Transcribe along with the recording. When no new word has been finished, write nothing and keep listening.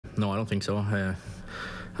No, I don't think so.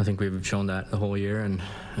 I think we've shown that the whole year,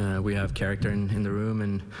 and we have character in the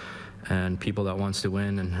room and people that wants to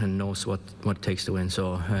win and knows what it takes to win.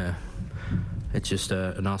 So it's just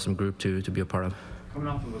an awesome group to be a part of. Coming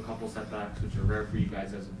off of a couple setbacks, which are rare for you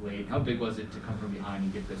guys as of late, how big was it to come from behind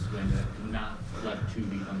and get this win, to not let 2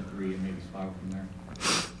 become 3 and maybe spiral from there?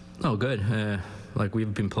 Oh, good. Like,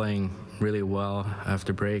 we've been playing really well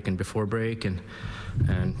after break and before break, and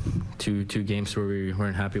two games where we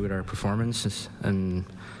weren't happy with our performances, and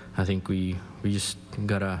I think we just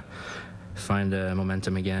gotta find the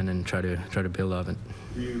momentum again and try to build up it.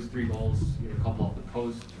 You used 3 goals, you had a couple off the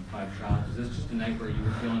post and 5 shots. Was this just a night where you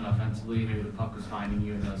were feeling offensively, maybe the puck was finding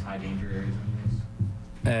you in those high danger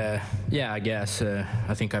areas? Yeah, I guess.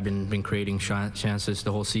 I think I've been creating chances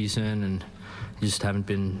the whole season and just haven't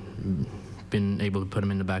been able to put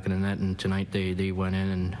them in the back of the net, and tonight they went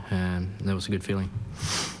in, and that was a good feeling.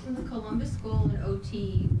 When the Columbus goal in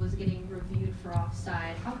OT was getting reviewed for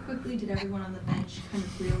offside, how quickly did everyone on the bench kind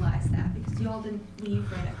of realize that? Because you all didn't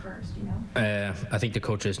leave right at first, you know? I think the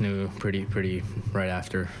coaches knew pretty right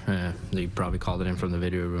after. They probably called it in from the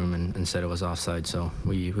video room and said it was offside, so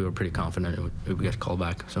we were pretty confident it would get called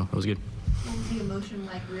back, so it was good. What was the emotion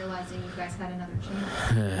like realizing you guys had another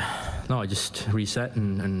chance? No, I just reset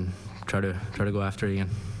and try to go after it again.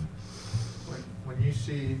 When you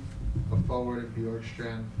see a forward in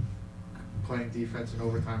Bjorkstrand playing defense in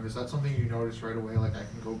overtime, is that something you notice right away, like I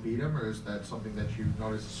can go beat him, or is that something that you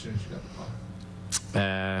noticed as soon as you got the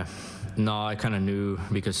puck? No, I kind of knew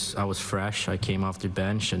because I was fresh. I came off the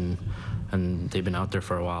bench and they've been out there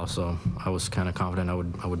for a while, so I was kind of confident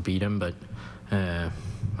I would beat him, but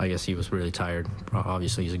I guess he was really tired.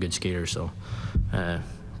 Obviously, he's a good skater, so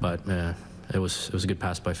but it was a good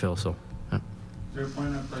pass by Phil. So. Yeah. Is there a point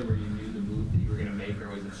in that play where you knew the move that you were going to make, or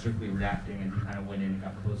was it strictly reacting and you kind of went in and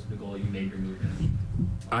got close to the goal, you made your move?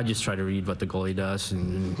 I just try to read what the goalie does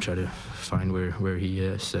and try to find where he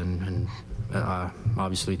is, and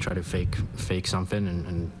obviously try to fake something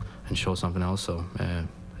and show something else. So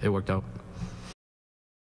it worked out.